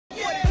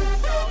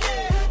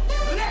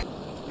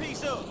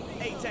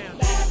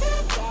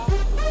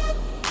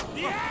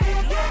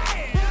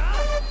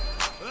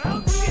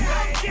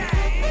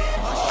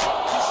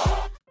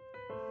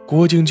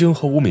郭晶晶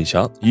和吴敏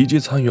霞以及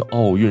参与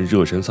奥运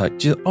热身赛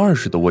近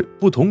20多位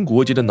不同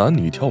国籍的男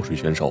女跳水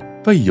选手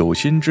被有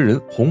心之人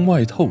红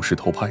外透视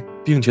偷拍，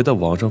并且在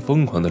网上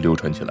疯狂地流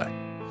传起来。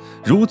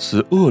如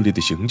此恶劣的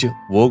行径，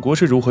我国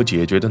是如何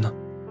解决的呢？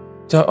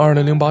在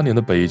2008年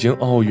的北京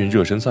奥运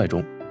热身赛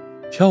中，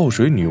跳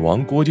水女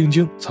王郭晶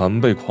晶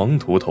惨被狂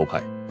徒偷拍，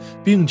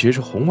并且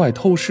是红外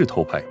透视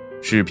偷拍，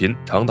视频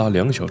长达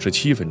2小时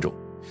7分钟，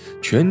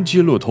全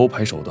记录偷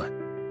拍手段。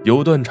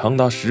有段长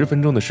达10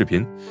分钟的视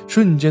频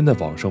瞬间在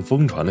网上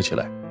疯传了起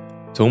来。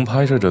从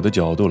拍摄者的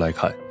角度来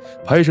看，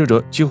拍摄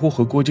者几乎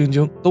和郭晶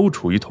晶都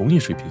处于同一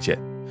水平线，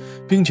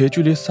并且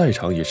距离赛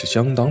场也是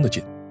相当的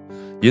近，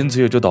因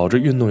此也就导致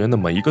运动员的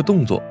每一个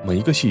动作每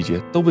一个细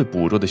节都被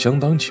捕捉得相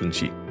当清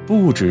晰。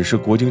不只是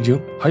郭晶晶，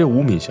还有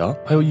吴敏霞，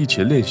还有一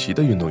起练习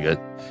的运动员，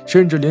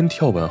甚至连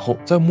跳板后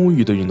在沐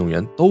浴的运动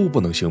员都不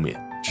能幸免。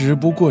只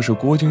不过是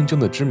郭晶晶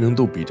的知名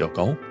度比较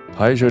高，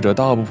拍摄者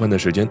大部分的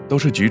时间都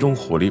是集中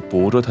火力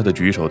捕捉她的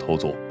举手投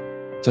足。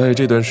在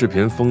这段视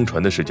频疯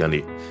传的时间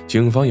里，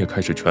警方也开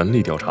始全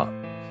力调查，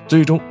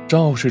最终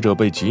肇事者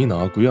被缉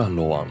拿归案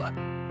落网了。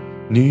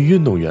女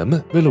运动员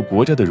们为了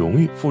国家的荣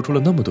誉付出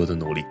了那么多的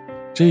努力，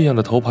这样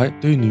的偷拍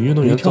对女运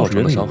动员造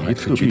成的伤害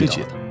是巨大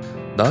的。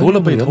除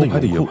了被偷拍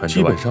的隐患，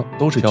基本上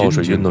都是跳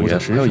水运动员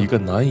还有一个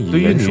难以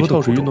言说的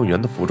跳水运动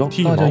员的服装，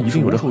大家一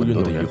定有着很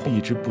多的疑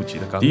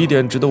惑。第一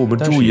点值得我们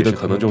注意的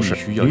可能就是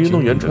女运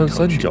动员穿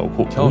三角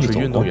裤，跳水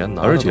运动员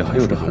而且还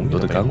有着很多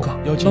的尴尬。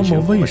那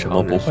么为什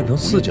么不换成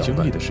四角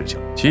呢？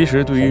其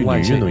实对于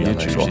女运动员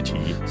来说，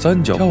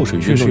三角跳水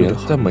运动员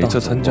在每次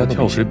参加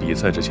跳水比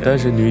赛之前，但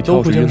是女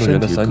跳水运动员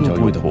的三角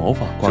泳裤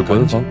是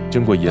官方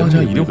经过严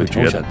密一会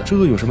挑选的。这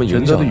有什么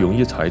影响？的泳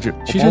衣材质，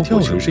其实跳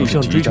水是一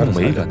项追求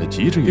美感的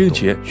极致运动，并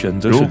且选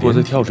择如果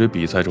在跳水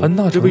比赛中，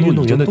这位运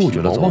动员杜绝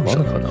了走光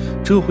的可能，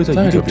这会在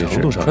一定程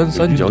度上穿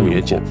三角泳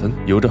裤减分，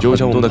有着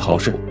很多的考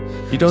试。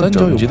一张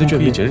整洁的卷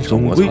面减少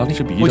摩擦力，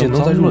不仅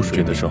能在入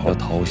水的时候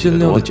尽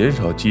量的减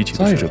少机器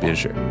的水花，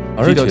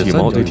而且体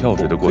毛在跳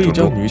水的过程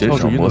中减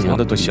少摩擦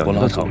的想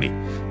拉长力，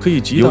可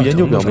以有研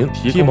究表明，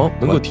剃毛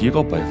能够提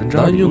高2%。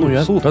男运动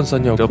员穿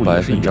三角裤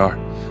2%，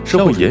是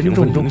会严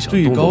重影响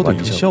最高的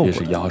一项也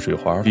是压水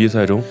花。比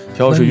赛中，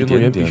跳水运动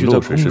员必须在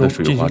空中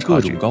进行各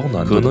种高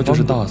难度，可能就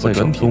是大赛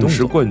转体动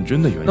时冠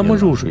军的原因。那么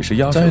入水时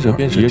压水花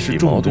也是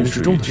重度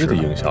水质的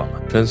影响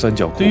了。穿三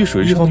角裤对于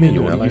水质方面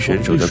有利于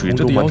选手在水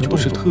质的要求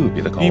是特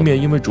别的高，避免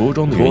因为着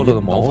装的原因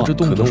导致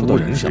动作受到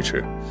影响，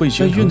会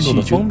在运动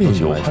的方面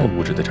有害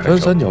物质的产生。穿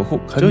三角裤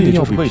肯定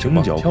要比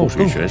平角跳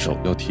水选手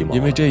要剃毛，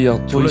因为这样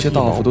做一些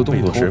大幅度动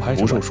作时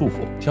不受束缚，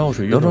跳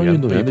水能让运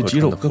动员的肌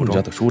肉更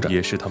加的舒展，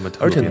也是他们。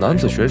而且男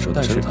子选手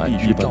的身材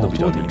一般都比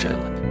较匀称，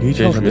女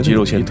跳水的肌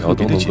肉线条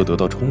都能够得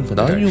到充分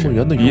的展示。男运动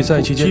员的比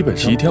赛期间基本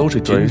上都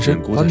是转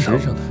身、翻腾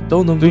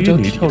都能够将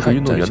女跳水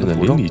运动员的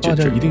淋漓尽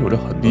致，一定有着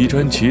很多比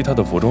穿其他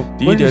的服装。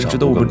第一点值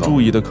得我们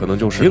注意的可能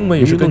就是评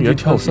委是根据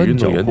跳水运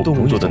动员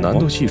动作的难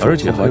度系数，而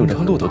且还有着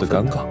很多的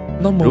尴尬。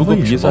那么如果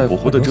比赛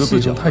服的遮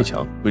蔽性太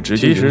强，会直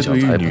接影响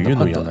裁判的判断。其实对于女运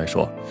动员来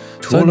说，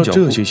除了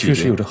这些细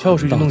节，跳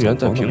水运动员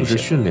在平时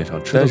训练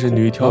上吃的苦。但是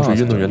女跳水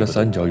运动员的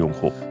三角泳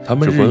裤，他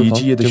们日以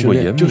继夜的训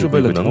练，就是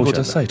为了能够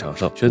在赛场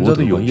上选择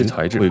的泳衣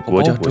材质为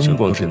国家争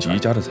光是极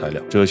佳的材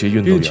料。这些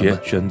运动员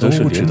选择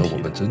是值得我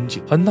们尊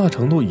敬，很大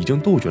程度已经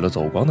杜绝了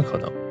走光的可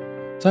能。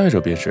再者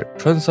便是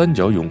穿三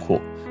角泳裤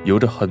有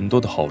着很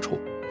多的好处。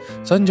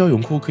三角泳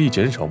裤可以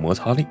减少摩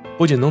擦力，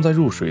不仅能在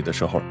入水的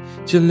时候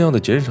尽量的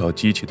减少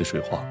机器的水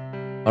花，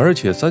而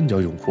且三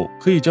角泳裤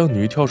可以将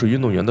女跳水运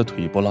动员的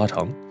腿部拉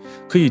长，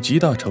可以极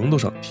大程度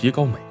上提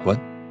高美观。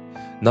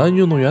男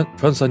运动员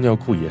穿三角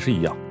裤也是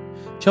一样，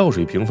跳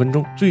水评分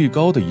中最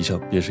高的一项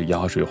便是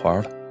压水花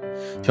了。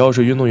跳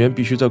水运动员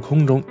必须在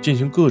空中进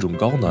行各种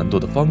高难度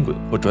的翻滚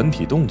或转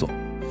体动作，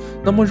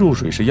那么入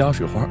水时压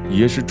水花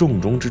也是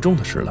重中之重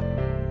的事了。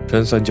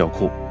穿三角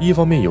裤一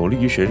方面有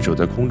利于选手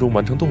在空中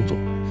完成动作，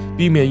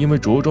避免因为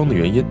着装的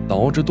原因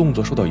导致动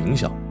作受到影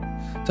响。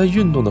在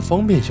运动的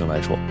方便性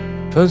来说，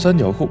穿三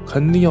角裤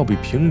肯定要比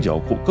平角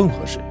裤更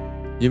合适，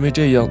因为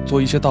这样做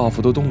一些大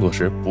幅度动作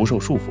时不受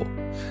束缚，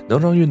能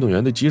让运动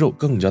员的肌肉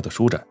更加的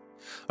舒展。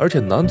而且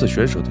男子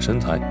选手的身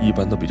材一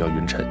般都比较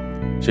匀称，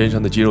身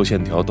上的肌肉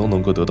线条都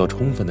能够得到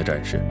充分的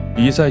展示，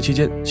比赛期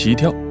间起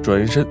跳、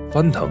转身、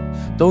翻腾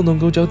都能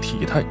够将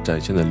体态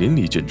展现得淋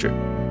漓尽致，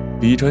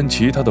比穿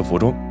其他的服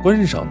装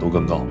观赏度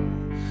更高。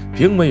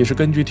评委也是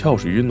根据跳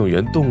水运动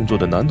员动作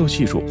的难度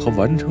系数和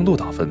完成度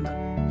打分的，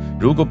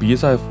如果比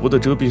赛服的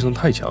遮蔽性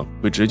太强，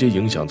会直接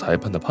影响裁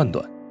判的判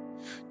断。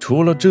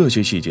除了这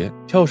些细节，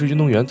跳水运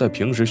动员在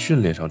平时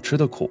训练上吃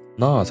的苦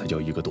那才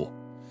叫一个多。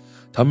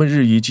他们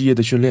日以继夜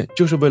的训练，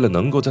就是为了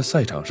能够在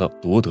赛场上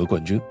夺得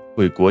冠军，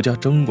为国家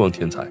争光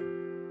添彩。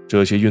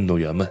这些运动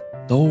员们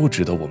都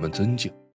值得我们尊敬。